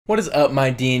What is up,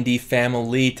 my D&D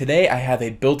family? Today I have a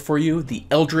build for you, the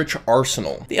Eldritch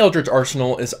Arsenal. The Eldritch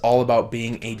Arsenal is all about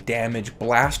being a damage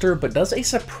blaster, but does a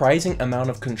surprising amount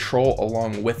of control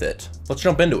along with it. Let's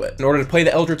jump into it. In order to play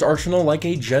the Eldritch Arsenal like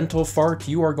a gentle fart,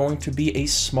 you are going to be a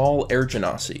small Air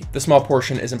Genasi. The small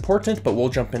portion is important, but we'll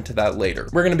jump into that later.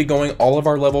 We're going to be going all of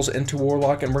our levels into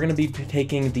Warlock, and we're going to be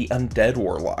taking the Undead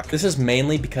Warlock. This is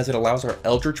mainly because it allows our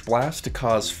Eldritch Blast to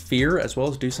cause fear, as well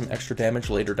as do some extra damage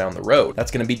later down the road.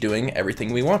 That's going to be doing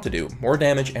everything we want to do, more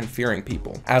damage and fearing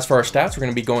people. As for our stats, we're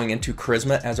going to be going into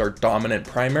Charisma as our dominant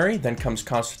primary, then comes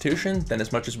Constitution, then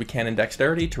as much as we can in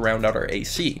Dexterity to round out our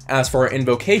AC. As for our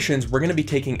invocations, we're going to be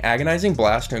taking Agonizing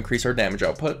Blast to increase our damage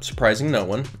output, surprising no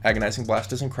one. Agonizing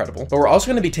Blast is incredible. But we're also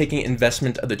going to be taking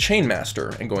Investment of the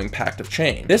Chainmaster and going Pact of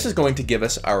Chain. This is going to give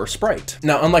us our Sprite.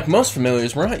 Now, unlike most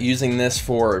familiars, we're not using this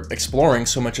for exploring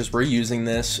so much as we're using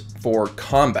this for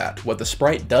combat. What the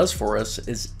Sprite does for us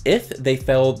is if they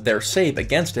fail their save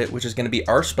against it, which is going to be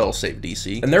our spell save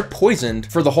DC, then they're poisoned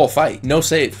for the whole fight. No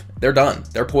save. They're done.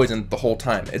 They're poisoned the whole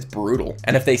time. It's brutal.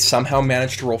 And if they somehow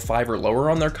manage to roll 5 or lower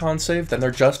on their con save, then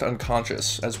they're just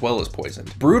unconscious as well as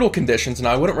poisoned. Brutal conditions, and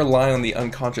I wouldn't rely on the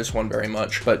unconscious one very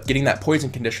much, but getting that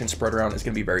poison condition spread around is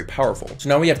going to be very powerful. So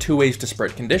now we have two ways to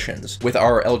spread conditions. With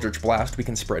our Eldritch Blast, we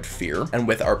can spread fear, and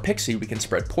with our Pixie, we can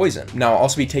spread poison. Now I'll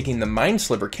also be taking the Mind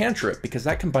Sliver cantrip because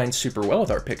that combines super well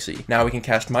with our Pixie. Now we can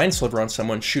cast Mind Sliver on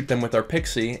someone, shoot them with our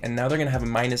Pixie, and now they're going to have a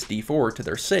minus D4 to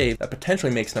their save that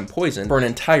potentially makes them poisoned for an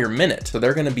entire minute. So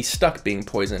they're going to be stuck being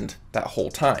poisoned that whole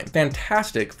time.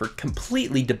 Fantastic for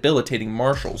completely debilitating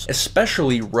marshals,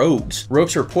 especially rogues.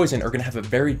 Rogues who are poisoned are going to have a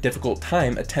very difficult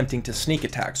time attempting to sneak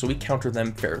attack, so we counter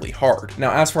them fairly hard.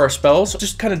 Now, as for our spells,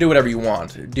 just kind of do whatever you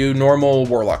want. Do normal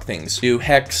Warlock things. Do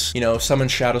Hex, summon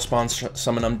Shadow Spawn,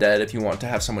 summon Undead if you want to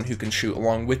have someone who can shoot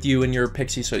along with you in your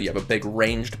Pixie, so you have a big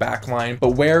ranged backline.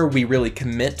 But where we really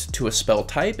commit to a spell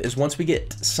type is once we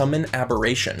get Summon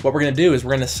Aberration. What we're going to do is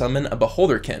we're going to summon a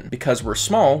Beholderkin. Because we're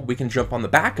small, we can jump on the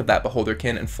back of that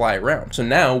Beholderkin and fly around. So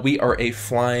now we are a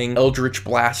flying Eldritch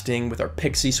blasting with our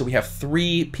Pixie, so we have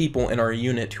 3 people in our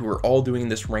unit who are all doing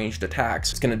this ranged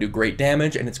attacks. It's going to do great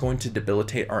damage, and it's going to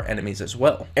debilitate our enemies as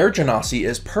well. Air Genasi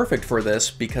is perfect for this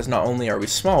because not only are we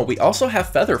small, we also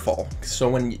have Featherfall. So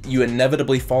when you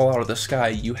inevitably fall out of the sky,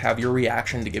 you have your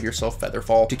reaction to give yourself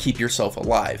Featherfall to keep yourself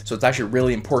alive. So it's actually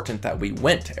really important that we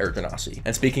went Air Genasi.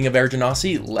 And speaking of Air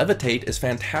Genasi, Levitate is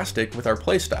fantastic with our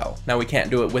playstyle. Now we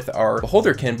can't do it with our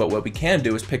Beholderkin, but what we can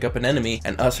do is pick up an enemy,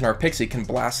 and us and our Pixie can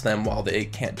blast them while they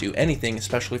can't do anything,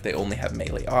 especially if they only have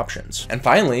melee options. And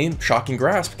finally, Shocking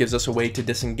Grasp gives us a way to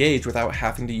disengage without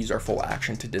having to use our full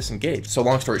action to disengage. So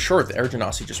long story short, the Air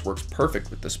Genasi just works perfect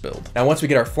with this build. Now once we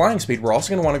get our flying speed, we're also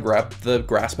going to want to grab the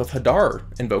Grasp of Hadar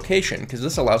Invocation, because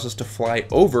this allows us to fly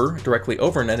directly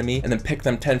over an enemy, and then pick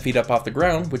them 10 feet up off the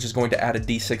ground, which is going to add a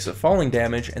d6 of falling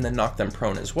damage, and then knock them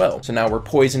prone as well. So now we're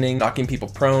poisoning, knocking people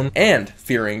prone, and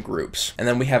fearing groups. And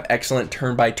then we have excellent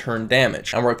turn-by-turn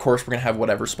damage. And of course, we're going to have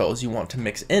whatever spells you want to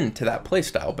mix into that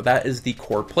playstyle, but that is the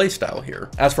core playstyle here.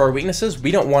 As for our weaknesses,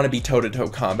 we don't want to be toe-to-toe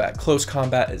combat. Close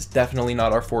combat is definitely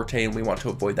not our forte, and we want to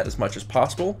avoid that as much as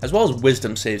possible, as well as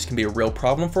wisdom saves can be a real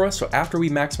problem for us. So after we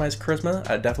maximize charisma,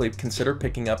 I'd definitely consider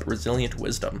picking up resilient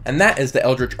wisdom. And that is the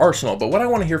Eldritch Arsenal. But what I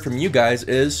want to hear from you guys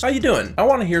is, how you doing? I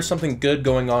want to hear something good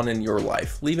going on in your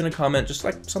life. Leave in a comment just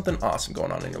like something awesome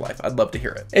going on in your life. I'd love to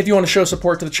hear it. If you want to show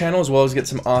support to the channel as well as get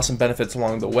some awesome benefits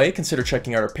along the way, consider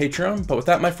checking out our Patreon. But with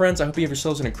that, my friends, I hope you have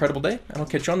yourselves an incredible day, and I'll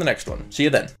catch you on the next one. See you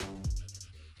then.